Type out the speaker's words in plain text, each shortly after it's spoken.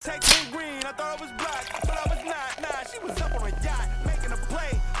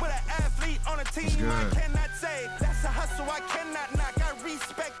team I cannot say. That's a hustle I cannot knock. I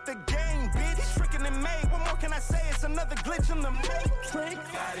respect the game, bitch. He's tricking and made. What more can I say? It's another glitch in the matrix.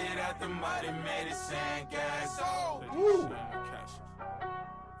 Got it out the mud and made it sand gas. Oh,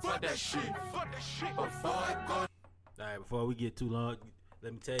 fuck that shit. Before it go. All right, before we get too long,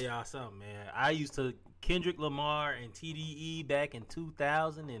 let me tell y'all something, man. I used to Kendrick Lamar and TDE back in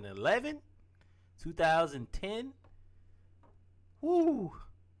 2011, 2010. Woo.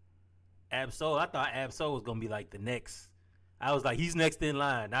 Ab-Soul, I thought Ab-Soul was going to be like the next. I was like, he's next in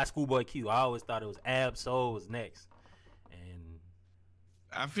line, not Schoolboy Q. I always thought it was Ab-Soul was next. And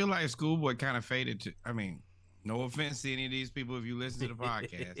I feel like Schoolboy kind of faded to, I mean, no offense to any of these people if you listen to the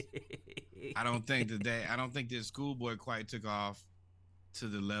podcast. I don't think that Schoolboy quite took off to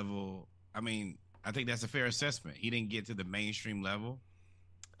the level. I mean, I think that's a fair assessment. He didn't get to the mainstream level.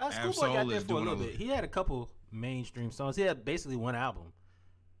 Schoolboy got there for a little bit. He had a couple mainstream songs. He had basically one album.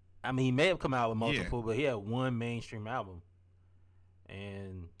 I mean, he may have come out with multiple, but he had one mainstream album.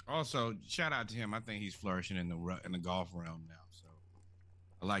 And also, shout out to him. I think he's flourishing in the golf realm now. So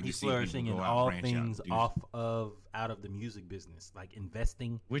I like he's to see flourishing in go all out, things out of the music business, like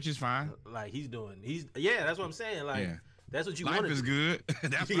investing, which is fine. Like that's what I'm saying. Like that's what you want. Life is good.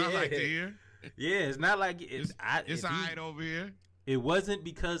 That's what I like to hear. Yeah, it's not like it's all right over here. It wasn't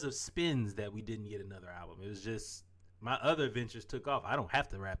because of spins that we didn't get another album. It was just my other ventures took off. I don't have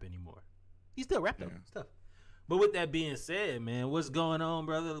to rap anymore. He still rap though, stuff. But with that being said, man, what's going on,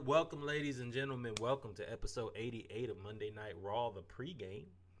 brother? Welcome, ladies and gentlemen. Welcome to episode 88 of Monday Night Raw, the pregame.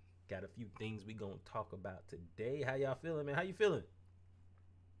 Got a few things we gonna talk about today. How y'all feeling, man? How you feeling?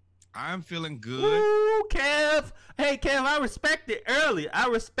 I'm feeling good. Ooh, Kev. Hey, Kev, I respect it early. I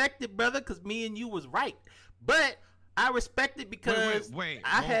respect it, brother, because me and you was right. But I respect it because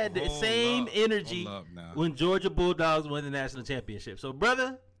I had the same energy when Georgia Bulldogs won the national championship. So,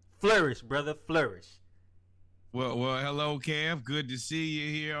 brother, flourish, brother, flourish. Well, hello, Kev. Good to see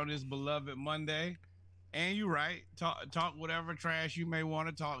you here on this beloved Monday. And you're right. Talk whatever trash you may want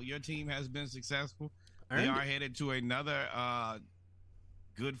to talk. Your team has been successful. They are headed to another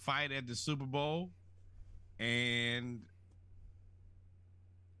good fight at the Super Bowl. And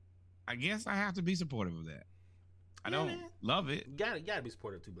I guess I have to be supportive of that. I don't love it. You gotta be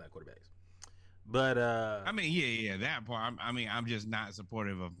supportive of two black quarterbacks. But I mean, yeah, that part. I'm just not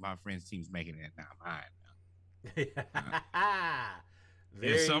supportive of my friends' teams making it. Not mine.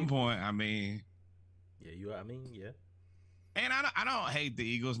 At some point, I mean, yeah. And I don't hate the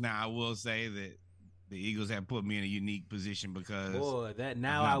Eagles. Now I will say that the Eagles have put me in a unique position because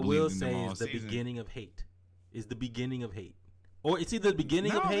I will say is the beginning of hate. Is the beginning of hate, or it's either the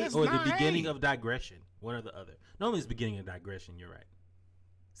beginning of hate or the beginning of digression. One or the other. Normally, it's beginning of digression. You're right.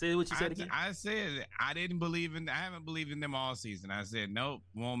 Say what you said again. I said I haven't believed in them all season. I said nope,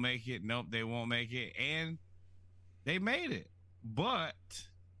 won't make it. Nope, they won't make it, and they made it. But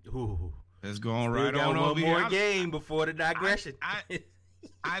let's go on right on over here. One more game before the digression.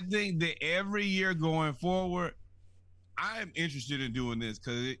 I think that every year going forward, I am interested in doing this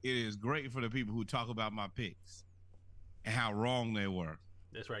because it is great for the people who talk about my picks and how wrong they were.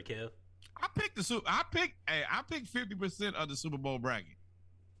 That's right, Kev. I picked 50% of the Super Bowl bracket.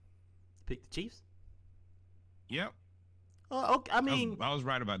 Pick the Chiefs? Yep. Okay. I was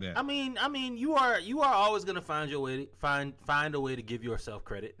right about that. I mean, you are always gonna find a way to give yourself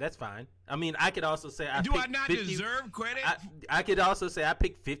credit. That's fine. I mean, I could also say I not deserve credit? I could also say I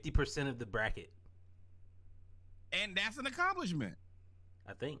picked 50% of the bracket, and that's an accomplishment.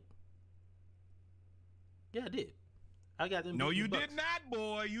 I think. Yeah, I did. I got them. No, you did not,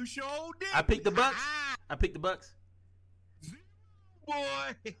 boy. You sure did. I picked the Bucks. I picked the Bucks.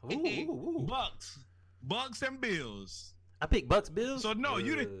 Boy. Ooh. Bucks and Bills. I picked Bucks Bills. So no,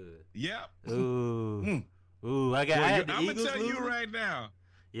 you didn't. Yep. Ooh. I'm gonna tell you right now.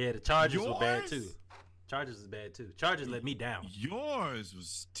 Yeah, the Chargers were bad too. Chargers let me down. Yours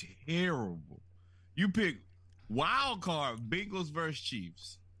was terrible. You picked wild card Bengals versus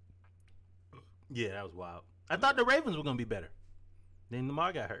Chiefs. Yeah, that was wild. I thought the Ravens were gonna be better. Then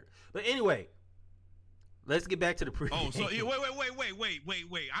Lamar got hurt. But anyway, let's get back to the pre. Oh, so wait.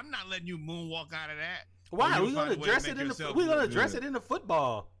 I'm not letting you moonwalk out of that. Why? We're gonna address it in the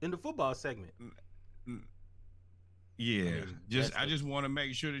football segment. Yeah, I just want to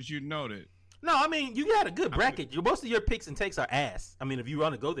make sure that you know that. No, I mean you had a good bracket. Most of your picks and takes are ass. I mean, if you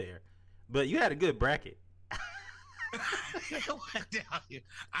want to go there, but you had a good bracket.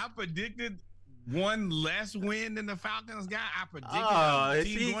 I predicted one less win than the Falcons got. I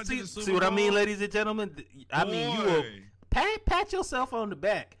predicted. See what I mean, ladies and gentlemen. I mean, you will pat yourself on the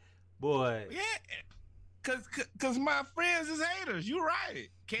back, boy. Yeah. Cause my friends is haters. You right.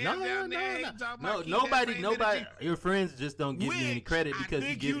 No. Nobody. Your friends just don't give you any credit because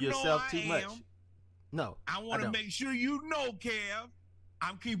you give yourself too much. No, I want to make sure you know, Kev.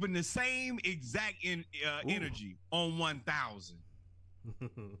 I'm keeping the same exact energy on 1,000.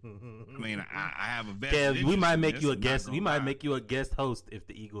 I mean, I have a vested Kev, we might make interest you in a this, guest. I'm We not might gonna make you a guest host if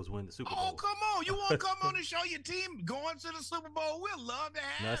the Eagles win the Super Bowl. Oh, come on. You want to come on and show your team going to the Super Bowl? We'll love to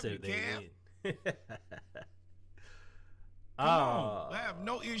have you, Kev. Win. Come on. I have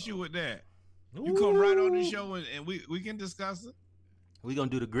no issue with that. You come right on the show and we can discuss it. We're going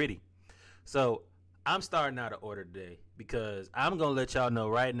to do the gritty. So I'm starting out of order today because I'm going to let y'all know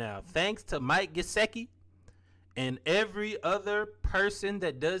right now, thanks to Mike Gesicki and every other person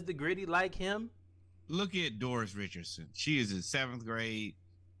that does the gritty like him. Look at Doris Richardson. She is a 7th grade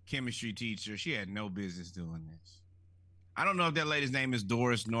chemistry teacher. She had no business doing this. I don't know if that lady's name is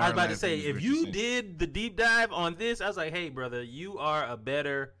Doris nor I was about to say, if Richardson. you did the deep dive on this, I was like, hey, brother, you are a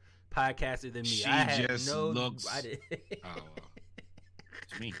better podcaster than me. She it's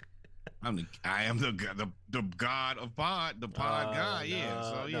me. I am the god of pod, the pod guy. Yeah.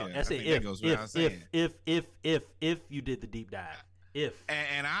 So yeah. That's it. If you did the deep dive.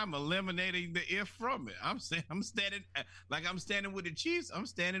 And I'm eliminating the if from it. I'm standing like I'm standing with the Chiefs. I'm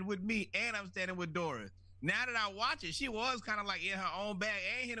standing with me, and I'm standing with Doris. Now that I watch it, she was kind of like in her own bag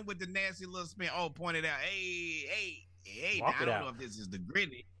and hitting with the nasty little spin. Oh, pointed out, hey. I don't know if this is the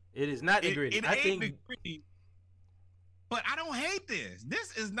gritty. It is not the gritty. I think the gritty. But I don't hate this.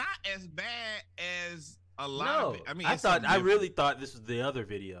 This is not as bad as a lot of it. I mean, I really thought this was the other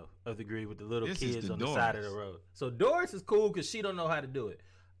video of the gritty with the little kids on the side of the road. So Doris is cool because she don't know how to do it.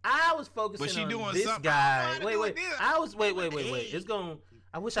 I was focusing on this guy. Wait. It's going.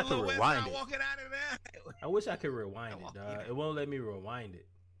 I wish I could rewind it. I wish I could rewind it, dog. It won't let me rewind it.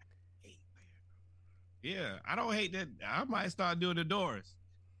 Yeah, I don't hate that. I might start doing the Doors.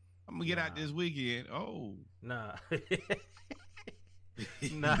 I'm gonna get out this weekend. Oh, nah. That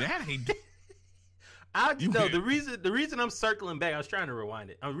ain't. The reason I'm circling back. I was trying to rewind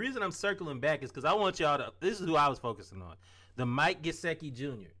it. The reason I'm circling back is because I want y'all to. This is who I was focusing on. The Mike Gesicki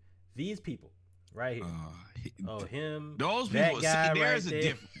Jr. These people right here. Him. Those that people. Guy See, there's right a there.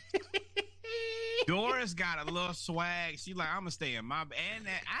 difference. Doris got a little swag. She like, I'm gonna stay in my. And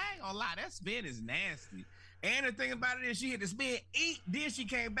that I ain't gonna lie, that spin is nasty. And the thing about it is, she hit the spin, then she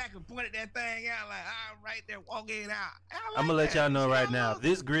came back and pointed that thing out like, I'm right there walking out. I'm gonna let y'all know right now,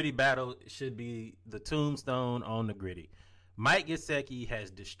 this gritty battle should be the tombstone on the gritty. Mike Gesicki has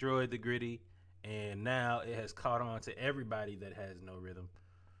destroyed the gritty, and now it has caught on to everybody that has no rhythm.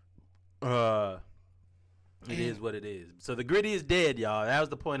 It is what it is. So the gritty is dead, y'all. That was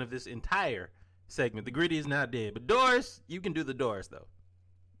the point of this entire segment. The gritty is not dead. But Doris, you can do the Doris, though.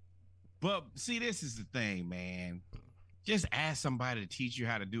 But see, this is the thing, man. Just ask somebody to teach you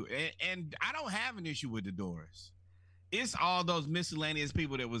how to do it. And I don't have an issue with the Doors. It's all those miscellaneous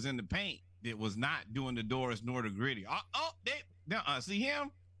people that was in the paint that was not doing the Doors nor the gritty. See him?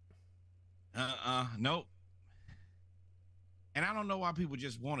 Nope. And I don't know why people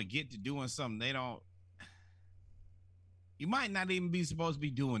just want to get to doing something they don't. You might not even be supposed to be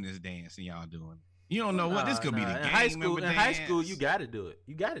doing this dance and y'all doing it. You don't know what this could be the game. In high school, you got to do it.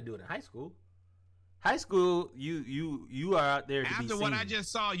 You got to do it in high school. High school, you are out there to After be seen. what I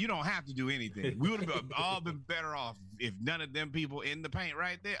just saw, you don't have to do anything. We would have all been better off if none of them people in the paint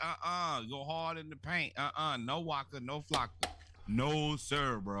right there. Go hard in the paint. No Waka, no Flocka. No,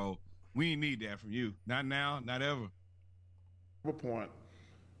 sir, bro. We ain't need that from you. Not now, not ever. Point.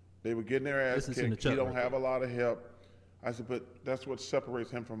 They were getting their ass kicked. He don't have a lot of help. I said, but that's what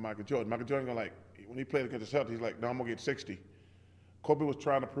separates him from Michael Jordan. Michael Jordan, when he played against the Celtics, he's like, no, I'm going to get 60. Kobe was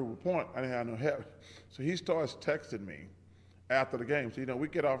trying to prove a point. I didn't have no help. So he starts texting me after the game. So, we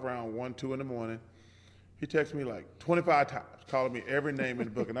get off around 1, 2 in the morning. He texts me like 25 times, calling me every name in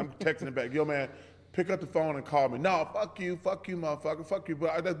the book. And I'm texting him back, yo, man, pick up the phone and call me. No, fuck you, motherfucker, fuck you.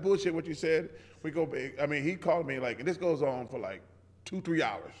 But that's bullshit what you said. We go big. I mean, he called me and this goes on for 2-3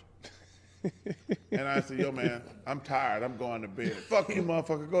 hours. And I said, yo, man, I'm tired. I'm going to bed. Fuck you,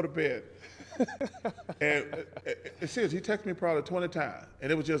 motherfucker. Go to bed. And it's serious. He texted me probably 20 times.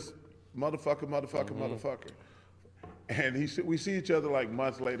 And it was just motherfucker. And we see each other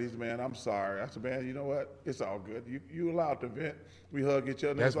months later. He said, man, I'm sorry. I said, man, you know what? It's all good. You allowed to vent. We hug each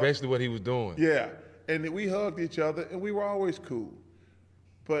other. That's basically what he was doing. Yeah. And we hugged each other, and we were always cool.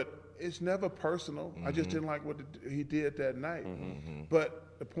 But it's never personal. I just didn't like what he did that night. But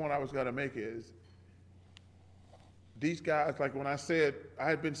the point I was going to make is these guys, when I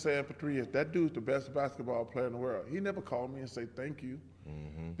had been saying for 3 years, that dude's the best basketball player in the world. He never called me and said thank you.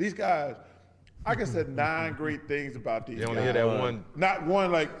 These guys, I can say 9 great things about these guys. You only hear that one. Not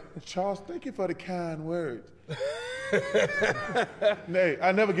one like, Charles, thank you for the kind words. Nay,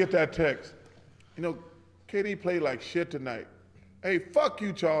 I never get that text. You know, KD played like shit tonight. Hey, fuck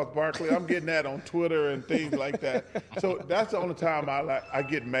you, Charles Barkley. I'm getting that on Twitter and things like that. So that's the only time I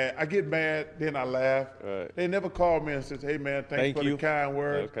get mad. I get mad, then I laugh. Right. They never call me and says, hey, man, thank you for the kind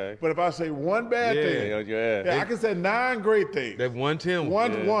words. Okay. But if I say one bad thing, I can say 9 great things. They've won 10.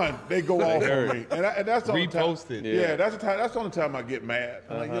 One, they go off on me. And that's the only time. Reposted. That's the only time I get mad.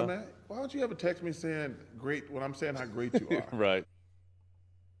 I'm like, yo, man, why don't you ever text me saying great when I'm saying how great you are? Right.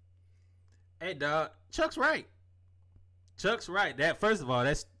 Hey, dog, Chuck's right. Chuck's right. That first of all,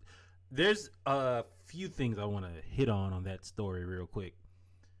 there's a few things I want to hit on that story real quick.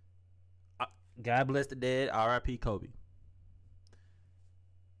 God bless the dead. R.I.P. Kobe.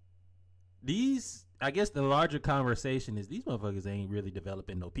 I guess the larger conversation is these motherfuckers ain't really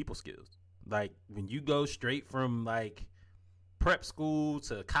developing no people skills. Like when you go straight from like prep school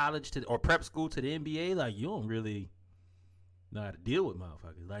to college or prep school to the NBA, like you don't really know how to deal with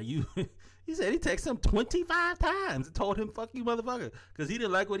motherfuckers. Like you. He said he texted him 25 times and told him, fuck you, motherfucker, because he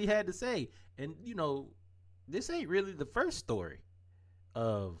didn't like what he had to say. And, you know, this ain't really the first story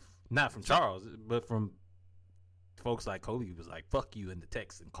of, not from Charles, but from folks like Kobe was like, fuck you in the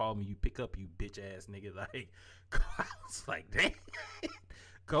text and call me, you pick up, you bitch ass nigga. Like, I was like, damn.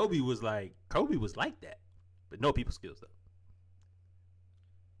 Kobe was like that, but no people skills, though.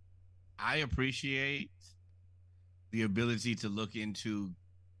 I appreciate the ability to look into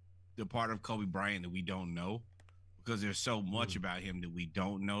the part of Kobe Bryant that we don't know, because there's so much about him that we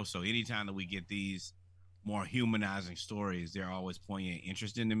don't know. So anytime that we get these more humanizing stories, they're always poignant and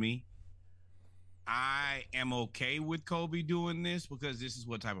interesting to me. I am okay with Kobe doing this because this is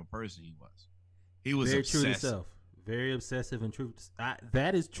what type of person he was. He was very obsessive. True to self. Very obsessive and true.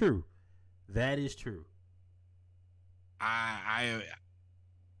 That is true. That is true. I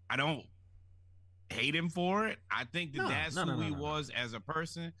don't hate him for it. I think that's who he was as a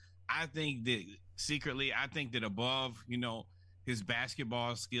person. I think that secretly, above, you know, his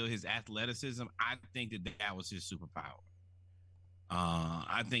basketball skill, his athleticism, I think that was his superpower.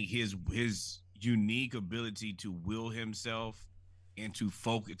 I think his unique ability to will himself and to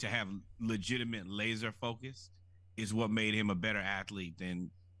focus, to have legitimate laser focus, is what made him a better athlete than,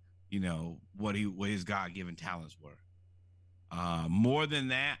 you know, what his God-given talents were. More than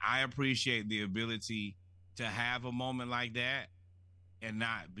that, I appreciate the ability to have a moment like that and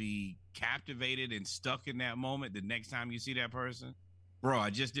not be captivated and stuck in that moment the next time you see that person. Bro,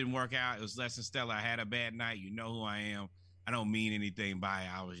 it just didn't work out. It was less than stellar. I had a bad night. You know who I am. I don't mean anything by it.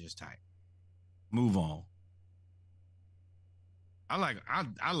 I was just tight. Move on.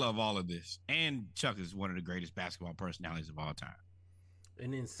 I love all of this. And Chuck is one of the greatest basketball personalities of all time.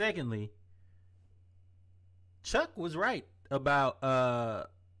 And then secondly, Chuck was right about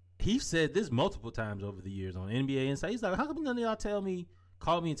he said this multiple times over the years on NBA Insight. He's like, how come none of y'all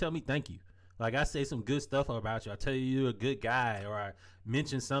call me and tell me thank you? Like, I say some good stuff about you. I tell you you're a good guy, or I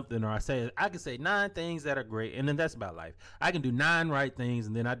mention something, or I can say 9 things that are great, and then that's about life. I can do 9 right things,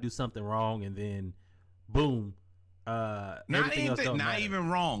 and then I do something wrong, and then boom. Not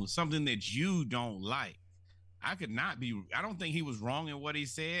even wrong. Something that you don't like. I don't think he was wrong in what he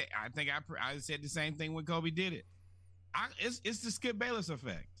said. I think I said the same thing when Kobe did it. It's the Skip Bayless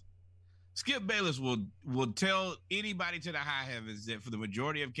effect. Skip Bayless will tell anybody to the high heavens that for the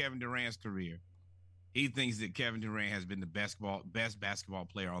majority of Kevin Durant's career, he thinks that Kevin Durant has been the best basketball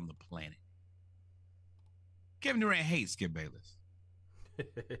player on the planet. Kevin Durant hates Skip Bayless.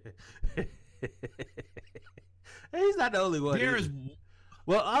 He's not the only one.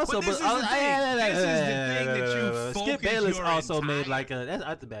 Well, also, this is the thing that you focus Skip Bayless your also made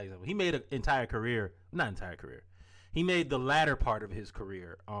that's the bad example. He made an entire career, not entire career. He made the latter part of his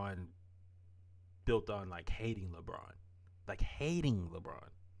career built on like hating LeBron.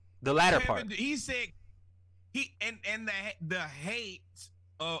 The latter part. He said the hate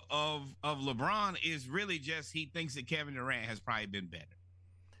of LeBron is really just he thinks that Kevin Durant has probably been better.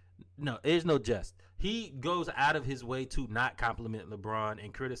 No, there's no just. He goes out of his way to not compliment LeBron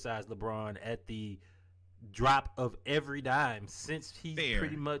and criticize LeBron at the drop of every dime since he's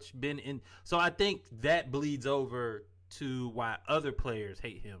pretty much been in. So I think that bleeds over to why other players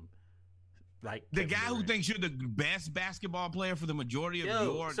hate him. Like the guy who thinks you're the best basketball player for the majority of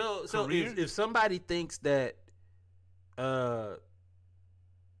your career. So if somebody thinks that Kev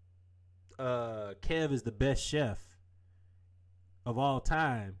is the best chef of all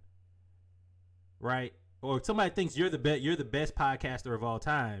time, right? Or if somebody thinks you're the best podcaster of all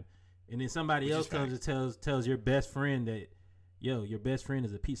time, and then somebody else comes and tells your best friend that yo, your best friend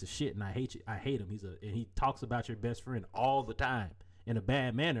is a piece of shit and I hate you. I hate him. And he talks about your best friend all the time in a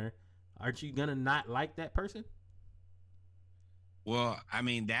bad manner, aren't you gonna not like that person? Well, I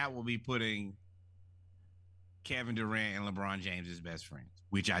mean, that will be putting Kevin Durant and LeBron James as best friends,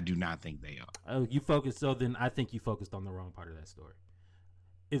 which I do not think they are. Oh, you focused. So then I think you focused on the wrong part of that story.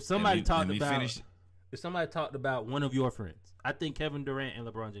 If somebody talked about one of your friends, I think Kevin Durant and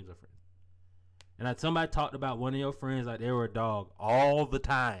LeBron James are friends. And if somebody talked about one of your friends like they were a dog all the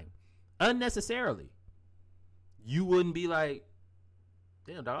time, unnecessarily, you wouldn't be like,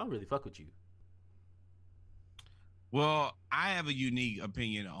 damn, dog, I don't really fuck with you. Well, I have a unique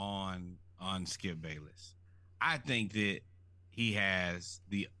opinion on Skip Bayless. I think that he has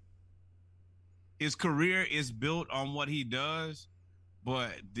his career is built on what he does,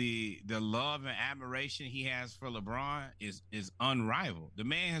 but the love and admiration he has for LeBron is unrivaled. The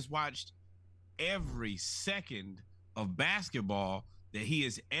man has watched every second of basketball that he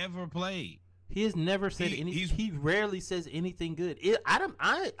has ever played. He has never said anything. He rarely says anything good. I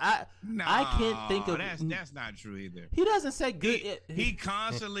can't think of. That's not true either. He doesn't say good. He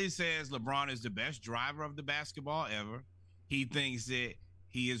constantly says LeBron is the best driver of the basketball ever. He thinks that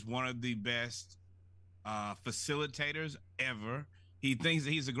he is one of the best facilitators ever. He thinks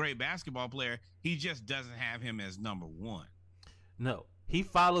that he's a great basketball player. He just doesn't have him as number one. No, he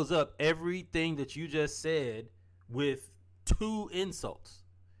follows up everything that you just said with 2 insults.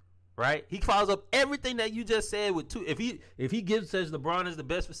 Right? He follows up everything that you just said with 2. If he says LeBron is the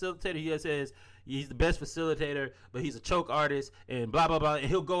best facilitator, he says he's the best facilitator, but he's a choke artist and blah blah blah, and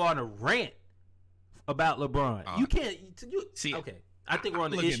he'll go on a rant about LeBron. You can't see. Okay, I think we're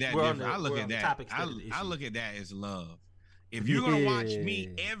on the issue. I look at that as love. If you're gonna watch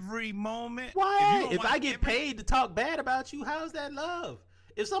me every moment, why? If I get paid to talk bad about you, how is that love?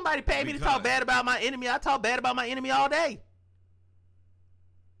 If somebody paid me to talk bad about my enemy, I talk bad about my enemy all day.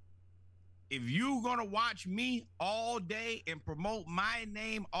 If you're going to watch me all day and promote my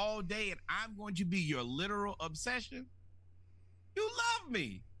name all day and I'm going to be your literal obsession, you love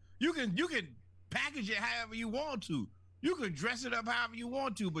me. You can package it however you want to. You can dress it up however you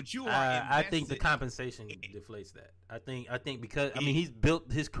want to, but you are invested. I think the compensation deflates that. I think because he's built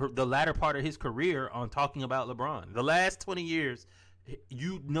the latter part of his career on talking about LeBron. The last 20 years,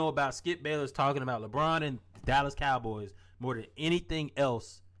 you know about Skip Bayless talking about LeBron and Dallas Cowboys more than anything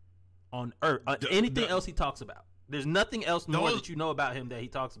else on earth, anything else he talks about. There's nothing else more that you know about him that he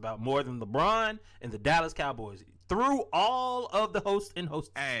talks about more than LeBron and the Dallas Cowboys through all of the hosts and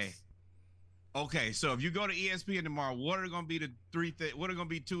hostesses. Hey, okay, so if you go to ESPN tomorrow, what are going to be the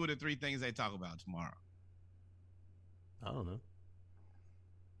 2 of the 3 things they talk about tomorrow? I don't know.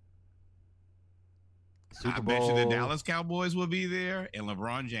 I bet you the Dallas Cowboys will be there and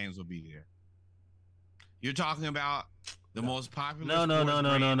LeBron James will be there. You're talking about the most popular. No.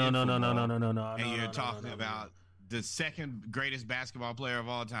 And you're talking about the second greatest basketball player of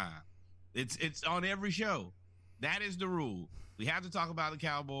all time. It's on every show. That is the rule. We have to talk about the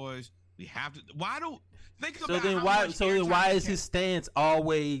Cowboys. We have to. Why is his stance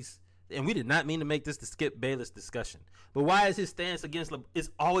always? And we did not mean to make this the Skip Bayless discussion, but why is his stance it's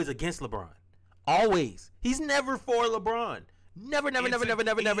always against LeBron? Always. He's never for LeBron. Never.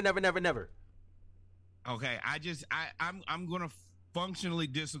 Okay, I'm gonna functionally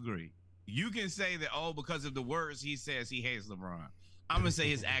disagree. You can say that because of the words he says he hates LeBron. I'm gonna say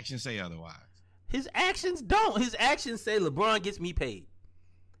his actions say otherwise. His actions don't. His actions say LeBron gets me paid.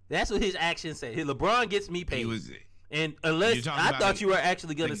 That's what his actions say. LeBron gets me paid. And unless I thought you were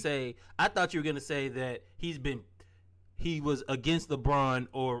actually gonna say, that he was against LeBron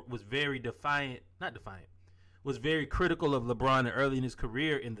or was very was very critical of LeBron early in his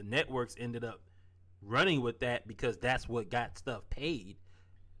career, and the networks ended up running with that because that's what got stuff paid.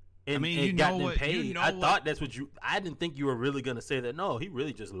 And I thought that's what I didn't think you were really going to say that. No, he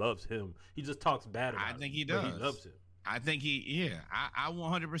really just loves him. He just talks bad about him. I think he does. He loves him. I think I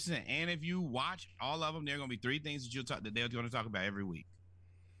 100%. And if you watch all of them, there are going to be 3 things that they're going to talk about every week.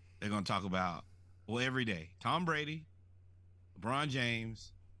 They're going to talk about, every day, Tom Brady, LeBron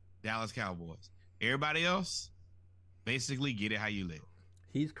James, Dallas Cowboys. Everybody else, basically get it how you live.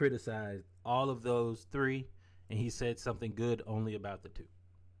 He's criticized all of those 3, and he said something good only about the 2.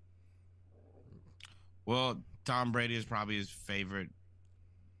 Well, Tom Brady is probably his favorite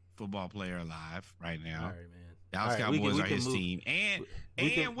football player alive right now. All right, man. Dallas Cowboys are his team.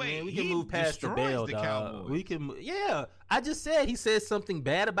 We can move past the bail, dog. I just said he said something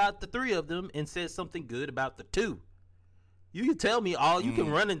bad about the 3 of them and said something good about the 2. You can tell me you can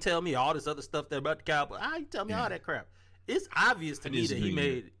run and tell me all this other stuff there about the Cowboys. You tell me all that crap. It's obvious to me that he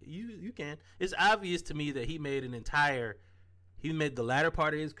made It's obvious to me that he made he made the latter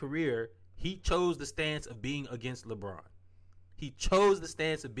part of his career, he chose the stance of being against LeBron. He chose the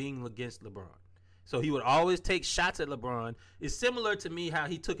stance of being against LeBron. So he would always take shots at LeBron. It's similar to me how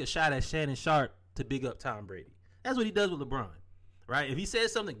he took a shot at Shannon Sharp to big up Tom Brady. That's what he does with LeBron, right? If he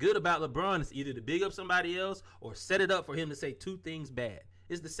says something good about LeBron, it's either to big up somebody else or set it up for him to say two things bad.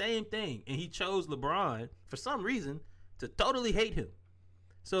 It's the same thing. And he chose LeBron, for some reason, to totally hate him.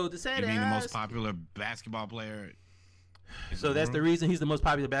 So to say that, being the most popular basketball player. So that's the reason he's the most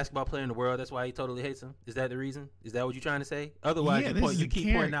popular basketball player in the world. That's why he totally hates him. Is that the reason? Is that what you're trying to say? Otherwise, you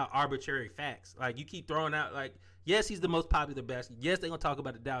keep pointing out arbitrary facts. Like you keep throwing out, like, yes, he's the most popular basketball. Yes, they're gonna talk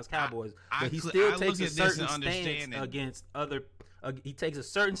about the Dallas Cowboys, but he still takes a certain stance against other. He takes a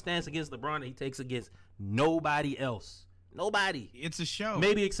certain stance against LeBron that he takes against nobody else. Nobody. It's a show.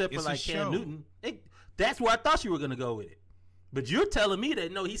 Maybe except for like Cam Newton. That's where I thought you were gonna go with it. But you're telling me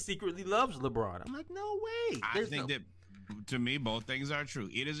that no, he secretly loves LeBron. I'm like, no way. I think that, to me, both things are true.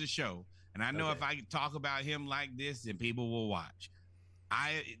 It is a show, and I know if I talk about him like this, then people will watch.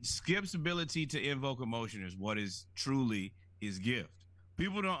 Skip's ability to invoke emotion is what is truly his gift.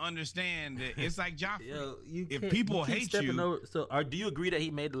 People don't understand that it's like Joffrey. If people hate you, do you agree that he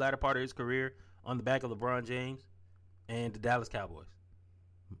made the latter part of his career on the back of LeBron James and the Dallas Cowboys?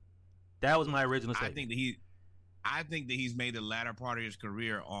 That was my original statement. I think that he's made the latter part of his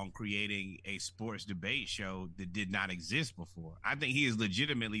career on creating a sports debate show that did not exist before. I think he is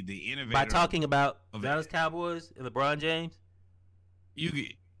legitimately the innovator. By talking about Dallas Cowboys and LeBron James? You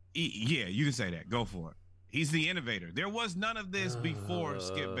can say that. Go for it. He's the innovator. There was none of this before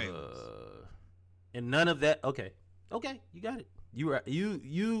Skip Bayless. And none of that. Okay, you got it. You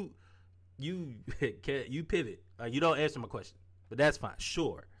pivot. You don't answer my question, but that's fine.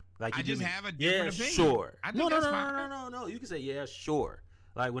 Sure. Like I just have a different opinion. Sure. I think No. You can say yeah, sure.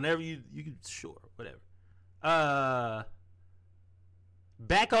 Like whenever you can, sure, whatever.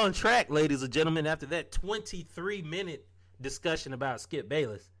 Back on track, ladies and gentlemen. After that 23-minute discussion about Skip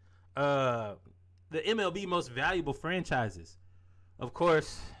Bayless, the MLB most valuable franchises. Of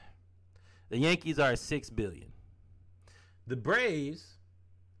course, the Yankees are at $6 billion. The Braves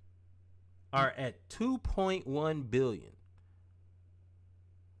are at $2.1 billion.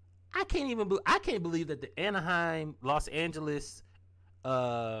 I can't believe that the Anaheim, Los Angeles,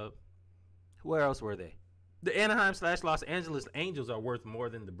 where else were they? The Anaheim / Los Angeles Angels are worth more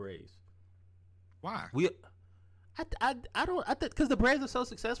than the Braves. Why? I don't because the Braves are so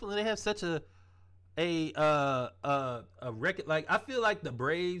successful and they have such a record. Like I feel like the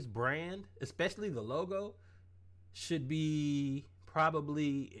Braves brand, especially the logo, should be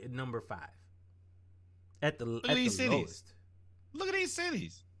probably at number 5 at the lowest. Look at these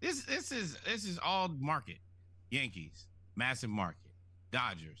cities. This is all market. Yankees, massive market.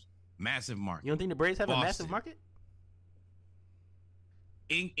 Dodgers, massive market. You don't think the Braves have a massive market?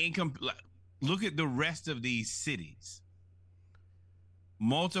 Look at the rest of these cities.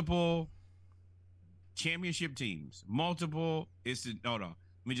 Multiple championship teams. Hold on. Let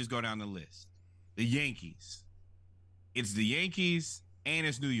me just go down the list. The Yankees. It's the Yankees and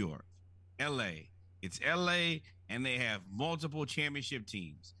it's New York. LA. It's LA and they have multiple championship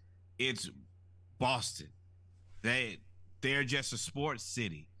teams. It's Boston. They're just a sports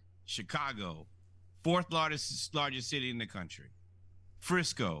city. Chicago, 4th largest city in the country.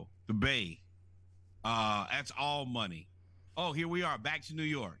 Frisco, the Bay. That's all money. Oh, here we are, back to New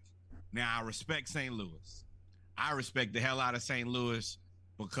York. Now, I respect St. Louis. I respect the hell out of St. Louis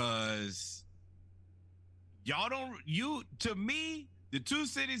because to me, the two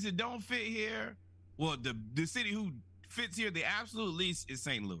cities that don't fit here, well, the city who fits here the absolute least is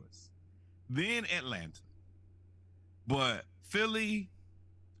St. Louis. Then Atlanta. But Philly,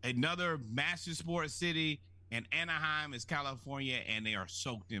 another massive sports city, and Anaheim is California, and they are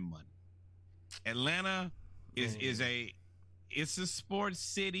soaked in money. Atlanta is a sports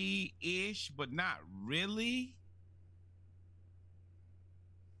city-ish, but not really.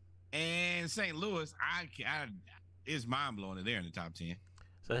 And St. Louis, it's mind-blowing that they're in the top 10.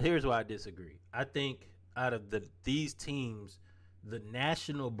 So here's why I disagree. I think out of these teams, the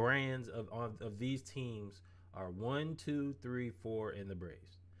national brands of these teams are 1, 2, 3, 4, and the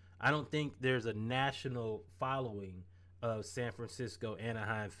Braves. I don't think there's a national following of San Francisco,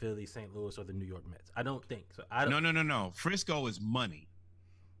 Anaheim, Philly, St. Louis, or the New York Mets. I don't think so. No. Frisco is money.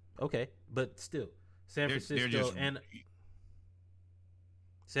 Okay, but still, San Francisco,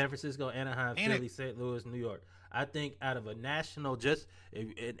 Anaheim, Philly, St. Louis, New York. I think out of a national,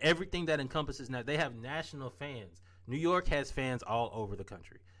 and everything that encompasses now, they have national fans. New York has fans all over the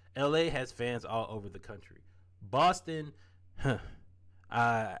country. LA has fans all over the country. Boston,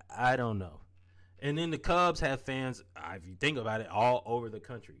 I don't know. And then the Cubs have fans, if you think about it, all over the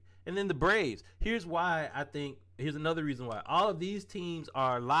country. And then the Braves. Here's another reason why. All of these teams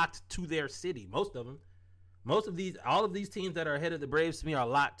are locked to their city. Most of them. All of these teams that are ahead of the Braves to me are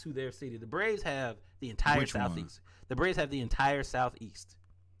locked to their city. The Braves have the entire Southeast. The Braves have the entire Southeast.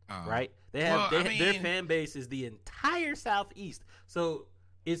 Right? Their fan base is the entire Southeast. So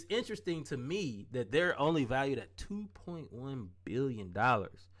it's interesting to me that they're only valued at $2.1 billion. And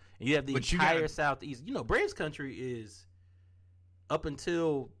you have the entire Southeast. Braves country is up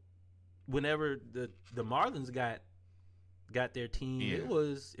until whenever the Marlins got their team. Yeah.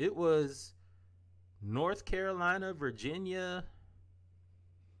 It was North Carolina, Virginia,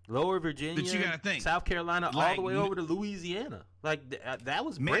 Lower Virginia, but you gotta think, South Carolina, all the way over to Louisiana. Like that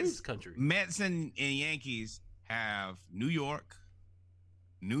was Braves country. Mets and Yankees have New York,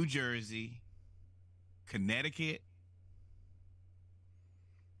 New Jersey, Connecticut.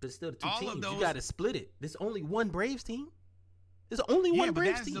 But still, the two teams, you got to split it. There's only one Braves team. There's only one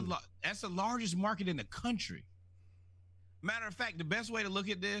Braves team. That's the largest market in the country. Matter of fact, the best way to look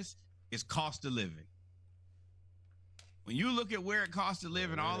at this is cost of living. When you look at where it costs to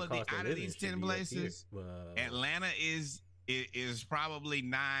live in out of these 10 places, Atlanta is probably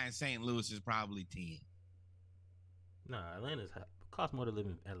 9. St. Louis is probably 10. Nah, Atlanta's costs more to live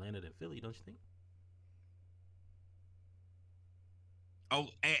in Atlanta than Philly, don't you think? Oh,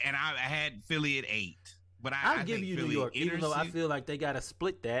 and I had Philly at 8. But I'll give you New York, even though I feel like they got to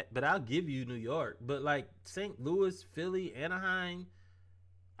split that. But I'll give you New York. But like St. Louis, Philly, Anaheim,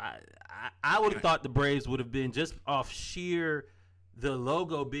 I would have thought the Braves would have been, just off sheer the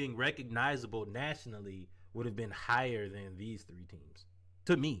logo being recognizable nationally, would have been higher than these three teams.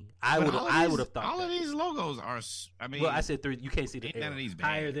 To me, I would have thought all of these logos are. Well, I said 3. You can't see the none of these bad.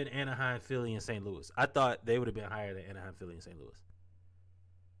 Higher than Anaheim, Philly, and St. Louis. I thought they would have been higher than Anaheim, Philly, and St. Louis.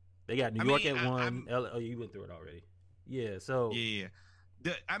 They got New York at 1. You went through it already. Yeah. So yeah.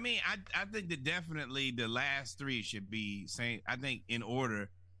 I think that definitely the last 3 should be same. I think in order.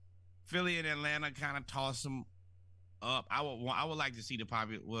 Philly and Atlanta kind of toss them up. I would like to see the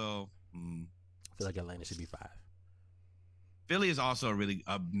popular. Well, I feel like Atlanta should be 5. Philly is also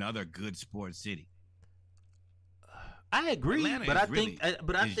another good sports city. I agree, but I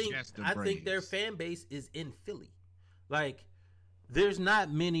think their fan base is in Philly. Like, there's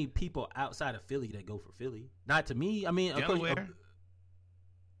not many people outside of Philly that go for Philly. Not to me. I mean, Delaware,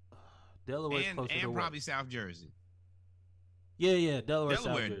 Delaware's closer to probably South Jersey. Yeah, Delaware,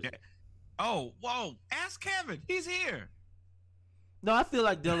 South Jersey. Oh, whoa! Ask Kevin. He's here. No, I feel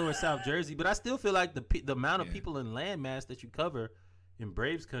like Delaware, South Jersey, but I still feel like the amount of people in landmass that you cover in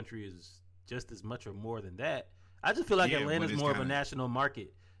Braves country is just as much or more than that. I just feel like Atlanta's more of a national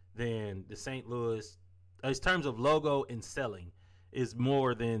market than the St. Louis, in terms of logo and selling, is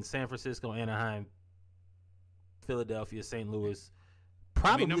more than San Francisco, Anaheim, Philadelphia, St. Louis.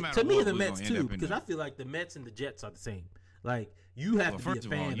 Probably to me the Mets too, because I feel like the Mets and the Jets are the same. Like, you have to be a fan. First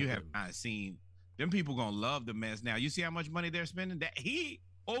of all, you have not seen them. People gonna love the Mets now. You see how much money they're spending. That he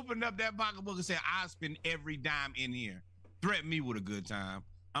opened up that pocketbook and said, "I spend every dime in here. Threaten me with a good time.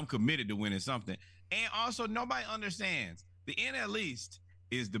 I'm committed to winning something." And also, nobody understands the NL East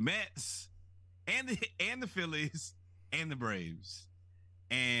is the Mets and the Phillies and the Braves.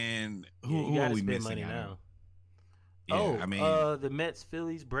 And who are we missing money now? Yeah, the Mets,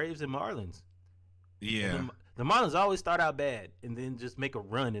 Phillies, Braves, and Marlins. Yeah. The Marlins always start out bad and then just make a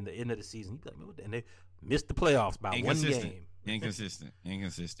run in the end of the season. You like, and they missed the playoffs by one game.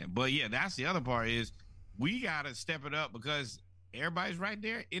 Inconsistent. But yeah, that's the other part is we got to step it up because everybody's right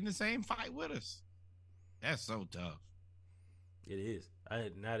there in the same fight with us. That's so tough. It is.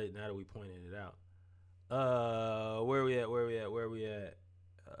 Now that we pointed it out. Where are we at?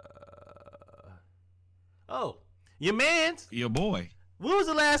 Your man's. Your boy. When was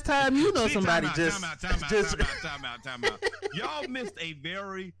the last time somebody time out. Y'all missed a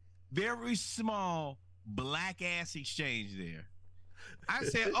very, very small black ass exchange there. I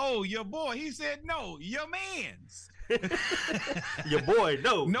said, "Oh, your boy." He said, "No, your man's." Your boy,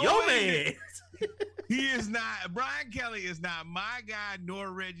 no your man's. He is not. Brian Kelly is not my guy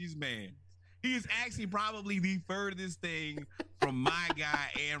nor Reggie's man. He is actually probably the furthest thing from my guy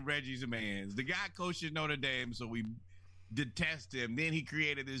and Reggie's man's. The guy coaches Notre Dame, so we detest him. Then he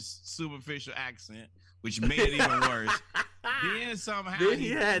created this superficial accent, which made it even worse. Then he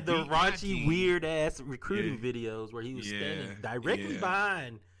had the raunchy, weird ass recruiting videos where he was standing directly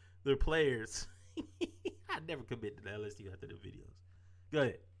behind their players. I never committed to the LSU after the videos. Go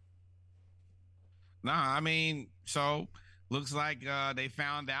ahead. Nah, I mean, so looks like they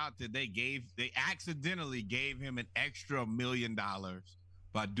found out that they accidentally gave him an extra $1 million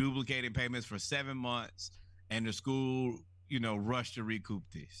by duplicating payments for 7 months, and the school, rushed to recoup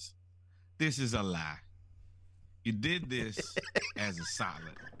this. This is a lie. You did this as a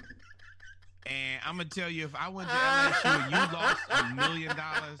solid. And I'm going to tell you, if I went to LSU and you lost $1 million,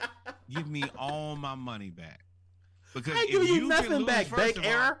 give me all my money back. Because I give you nothing back, bank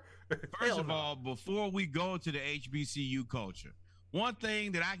error. First of all, before we go to the HBCU culture, one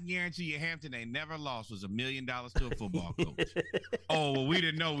thing that I can guarantee you, Hampton, they never lost was $1 million to a football coach. Oh, well, we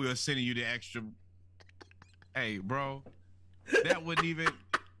didn't know we were sending you the extra. Hey, bro, that would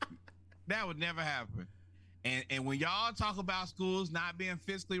never happen. And when y'all talk about schools not being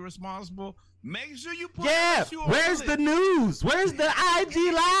fiscally responsible, make sure you put where's the news? Where's the IG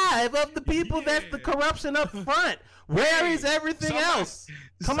live of the people that's the corruption up front? Where is everything else?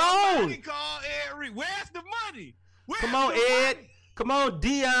 Come on. Call Ed. Where's the money? Come on, Ed. Come on,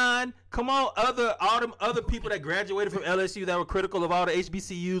 Dion. Come on, other people that graduated from LSU that were critical of all the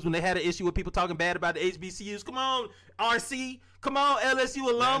HBCUs when they had an issue with people talking bad about the HBCUs. Come on, RC. Come on, LSU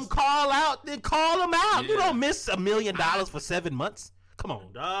alum. Call out. Then call them out. Yeah. You don't miss $1 million for 7 months. Come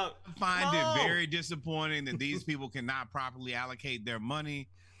on, dog. I find it very disappointing that these people cannot properly allocate their money.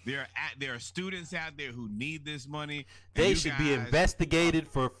 There are students out there who need this money. They should be investigated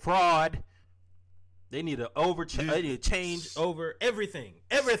for fraud. They need to change over everything.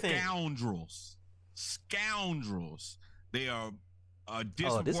 Everything. Scoundrels. They are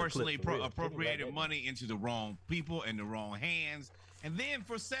disproportionately appropriated money into the wrong people and the wrong hands. And then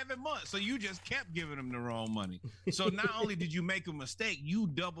for 7 months, so you just kept giving them the wrong money. So not only did you make a mistake, you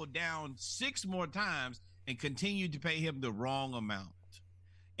doubled down 6 more times and continued to pay him the wrong amount.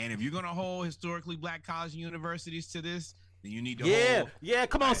 And if you're going to hold historically black colleges and universities to this, then you need to hold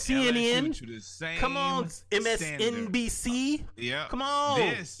come on, CNN. To the same come on, MSNBC. Yeah. Come on,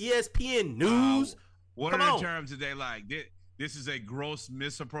 ESPN News. What are the terms that they like? This is a gross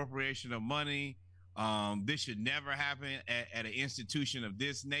misappropriation of money. This should never happen at an institution of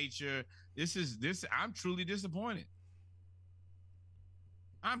this nature. I'm truly disappointed.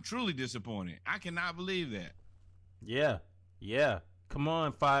 I cannot believe that. Yeah. Come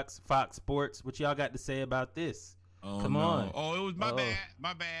on, Fox Sports. What y'all got to say about this? Come on. Oh, it was my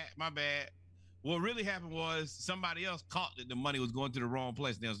bad. What really happened was somebody else caught that the money was going to the wrong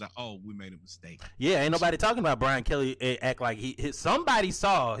place, and they was like, "Oh, we made a mistake." Yeah, ain't nobody talking about Brian Kelly act like somebody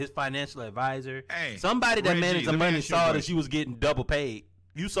saw his financial advisor. Hey, somebody that managed the money saw that she was getting double paid.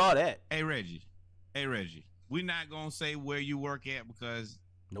 You saw that. Hey, Reggie. We're not gonna say where you work at because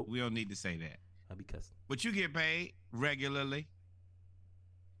we don't need to say that. I'll be cussing. But you get paid regularly.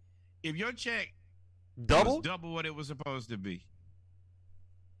 If your check double what it was supposed to be,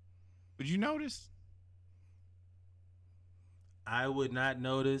 would you notice? I would not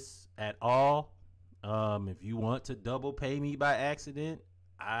notice at all. If you want to double pay me by accident,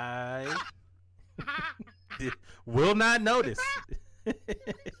 I will not notice. And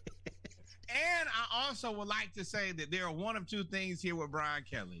I also would like to say that there are one of two things here with Brian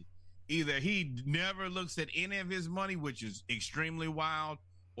Kelly. Either he never looks at any of his money, which is extremely wild,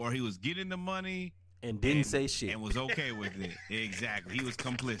 or he was getting the money and didn't say shit and was okay with it. Exactly. He was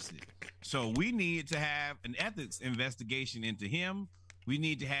complicit. So we need to have an ethics investigation into him. We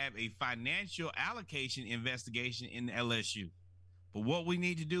need to have a financial allocation investigation in LSU. But what we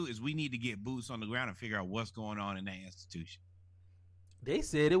need to do is we need to get boots on the ground and figure out what's going on in that institution. They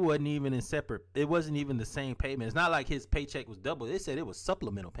said it wasn't even it wasn't even the same payment. It's not like his paycheck was double. They said it was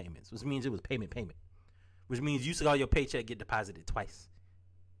supplemental payments, which means it was payment. Which means you saw your paycheck get deposited twice.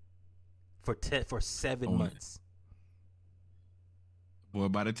 For 7 months. Boy,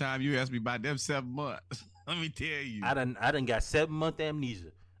 by the time you asked me about them 7 months, let me tell you. I done got 7-month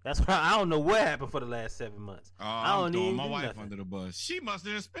amnesia. That's why I don't know what happened for the last 7 months. Oh, I'm throwing my wife under the bus. She must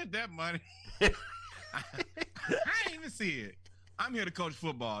have spent that money. I didn't even see it. I'm here to coach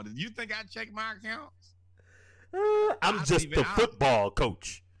football. Do you think I check my accounts? I'm just a football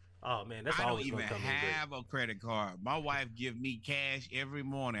coach. Oh man, that's I always don't even have a credit card. My wife give me cash every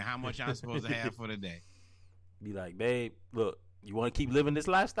morning. How much I'm supposed to have for the day? Be like, babe, look, you want to keep living this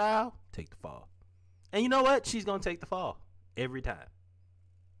lifestyle? Take the fall. And you know what? She's gonna take the fall every time.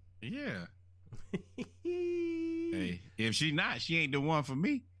 Yeah. Hey, if she not, she ain't the one for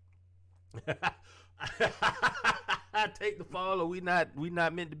me. I take the fall, or we not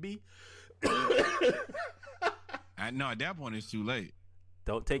meant to be. I know at that point it's too late.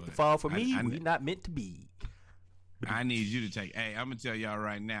 Don't take the fall for me. We not meant to be. I need you to take. Hey, I'm gonna tell y'all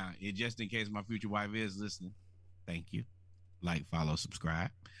right now. Just in case my future wife is listening, thank you. Like, follow, subscribe.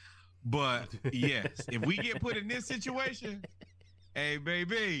 But yes, if we get put in this situation, hey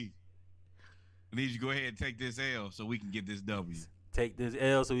baby, I need you to go ahead and take this L so we can get this W. Take this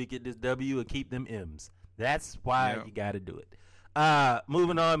L so we get this W and keep them M's. That's why you got to do it.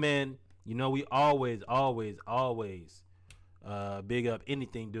 Moving on, man. You know, we always big up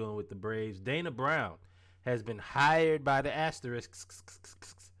anything doing with the Braves. Dana Brown has been hired by the Asterisks.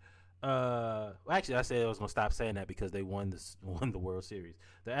 Actually, I said I was gonna stop saying that because they won the World Series.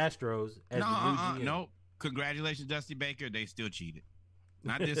 The Astros as the new GM. No, congratulations, Dusty Baker. They still cheated.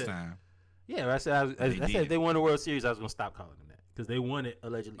 Not this time. Yeah, I said if they won the World Series, I was gonna stop calling them that because they won it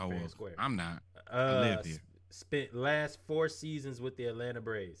allegedly fair and square. I'm not. I live here. Spent last 4 seasons with the Atlanta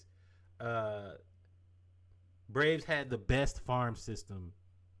Braves. Braves had the best farm system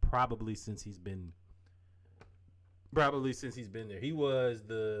probably since he's been there. He was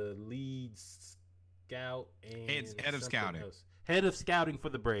the lead scout and head of scouting. Head of scouting for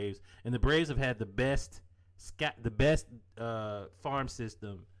the Braves, and the Braves have had the best farm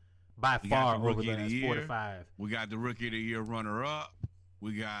system by far over the last 4 to 5. We got the Rookie of the Year runner-up.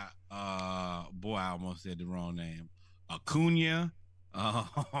 We got I almost said the wrong name. Acuna.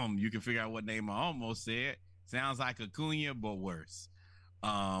 You can figure out what name I almost said. Sounds like Acuna, but worse.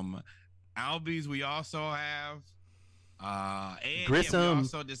 Albies, we also have Grissom,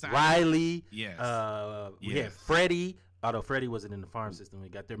 Riley. Yes. We had Freddie. Although Freddie wasn't in the farm system, we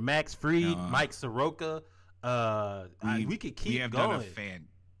got there Max Fried, Mike Soroka. We could keep going. We have done a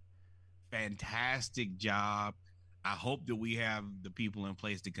fantastic job. I hope that we have the people in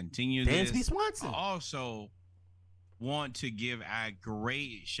place to continue Dansby this. Swanson. I also want to give a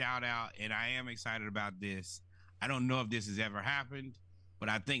great shout out, and I am excited about this. I don't know if this has ever happened, but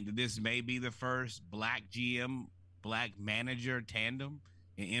I think that this may be the first black GM, black manager tandem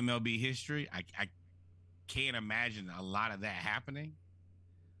in MLB history. I can't imagine a lot of that happening.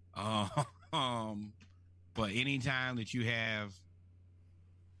 But anytime that you have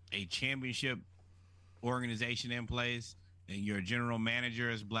a championship organization in place and your general manager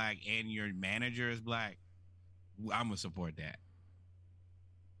is black and your manager is black, I'm gonna support that.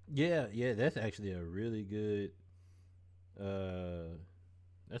 Yeah, that's actually a really good really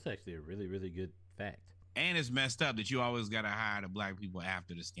good fact. And it's messed up that you always gotta hire the black people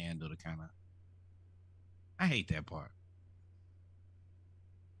after the scandal to kind of. I hate that part.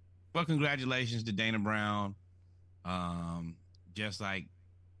 But congratulations to Dana Brown. Just like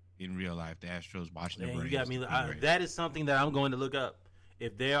in real life, the Astros watching the Braves. You got me. That is something that I'm going to look up.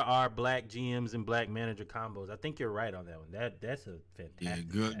 If there are black GMs and black manager combos, I think you're right on that one. That's a fantastic.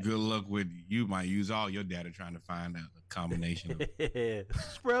 Yeah, good luck with you. Might use all your data trying to find a combination.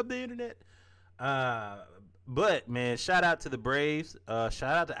 Scrub the internet. But man, shout out to the Braves. Shout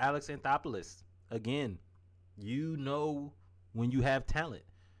out to Alex Anthopoulos again. You know when you have talent.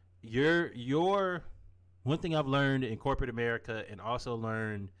 Your one thing I've learned in corporate America and also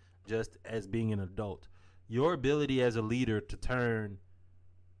learned just as being an adult, your ability as a leader to turn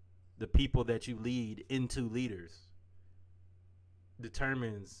the people that you lead into leaders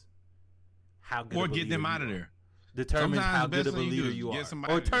determines how good or of a get them out of there. Determines sometimes how good of a leader you are,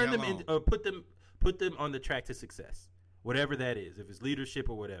 or turn them in, or put them on the track to success, whatever that is. If it's leadership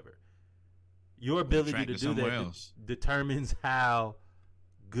or whatever, your ability to do that determines how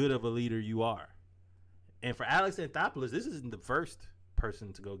good of a leader you are. And for Alex Anthopoulos, this isn't the first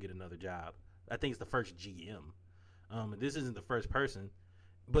person to go get another job. I think it's the first GM. This isn't the first person,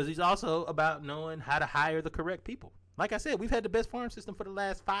 but he's also about knowing how to hire the correct people. Like I said, we've had the best farm system for the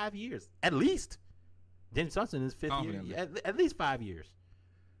last 5 years, at least. James Johnson is 5th year, at least 5 years.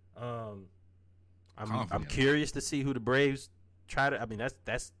 I'm curious to see who the Braves try to. I mean,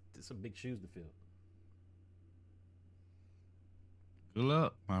 that's some big shoes to fill. Good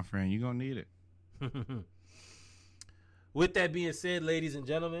luck, my friend. You're gonna need it. With that being said, ladies and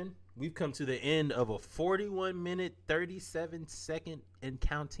gentlemen, we've come to the end of a 41-minute, 37-second and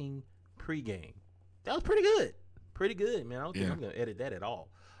counting pregame. That was pretty good. Pretty good, man. I don't think I'm going to edit that at all.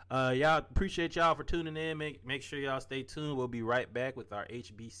 Y'all, appreciate y'all for tuning in. Make sure y'all stay tuned. We'll be right back with our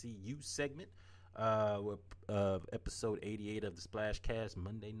HBCU segment with episode 88 of the Splash Cast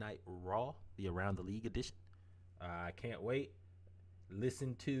Monday Night Raw, the Around the League edition. I can't wait.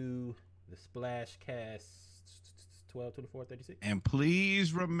 Listen to the Splash Cast 12, 24, 36. And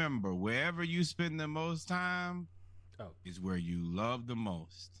please remember, wherever you spend the most time is where you love the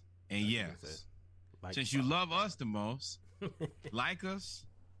most. And yes, since you love us the most, like us,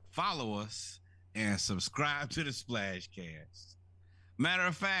 follow us, and subscribe to the Splash Cast. Matter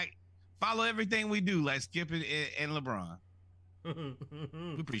of fact, follow everything we do, like Skip and LeBron.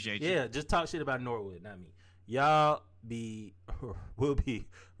 We appreciate you. Yeah, just talk shit about Norwood, not me. Y'all we'll be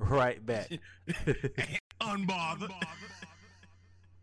right back. Unbothered.